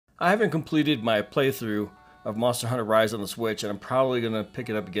I haven't completed my playthrough of Monster Hunter Rise on the Switch, and I'm probably going to pick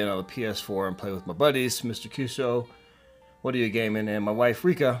it up again on the PS4 and play with my buddies, Mr. Kuso, What Are You Gaming, and my wife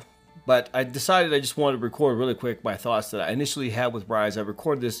Rika. But I decided I just wanted to record really quick my thoughts that I initially had with Rise. I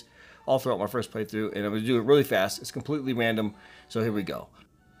recorded this all throughout my first playthrough, and I'm going to do it really fast. It's completely random, so here we go.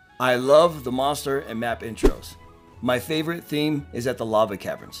 I love the monster and map intros. My favorite theme is at the lava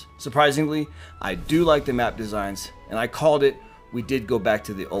caverns. Surprisingly, I do like the map designs, and I called it We Did Go Back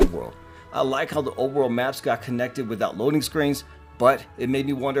to the Old World. I like how the old world maps got connected without loading screens, but it made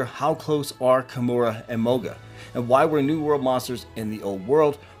me wonder how close are Kimura and Moga, and why were new world monsters in the old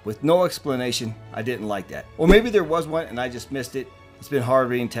world with no explanation. I didn't like that. Or maybe there was one and I just missed it. It's been hard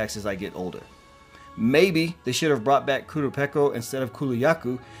reading text as I get older. Maybe they should have brought back Kurupeko instead of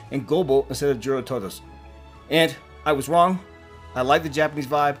Kuluyaku and Gobo instead of Jurotodos. And I was wrong. I like the Japanese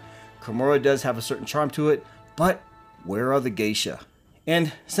vibe. Kimura does have a certain charm to it, but where are the geisha?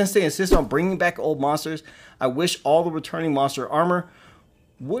 And since they insist on bringing back old monsters, I wish all the returning monster armor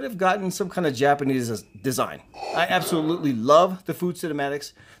would have gotten some kind of Japanese design. I absolutely love the food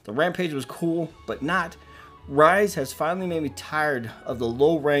cinematics. The rampage was cool, but not. Rise has finally made me tired of the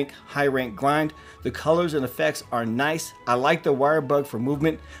low rank, high rank grind. The colors and effects are nice. I like the wire bug for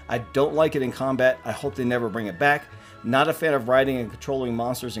movement. I don't like it in combat. I hope they never bring it back. Not a fan of riding and controlling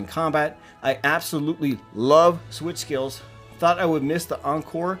monsters in combat. I absolutely love switch skills. Thought I would miss the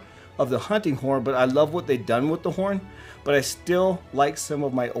encore of the hunting horn, but I love what they've done with the horn, but I still like some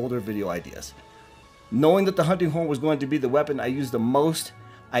of my older video ideas. Knowing that the hunting horn was going to be the weapon I used the most,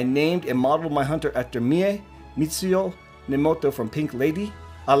 I named and modeled my hunter after Mie Mitsuyo Nemoto from Pink Lady.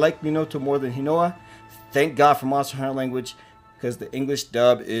 I like Minoto more than Hinoa. Thank God for Monster Hunter language, because the English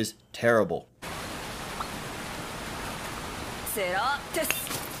dub is terrible.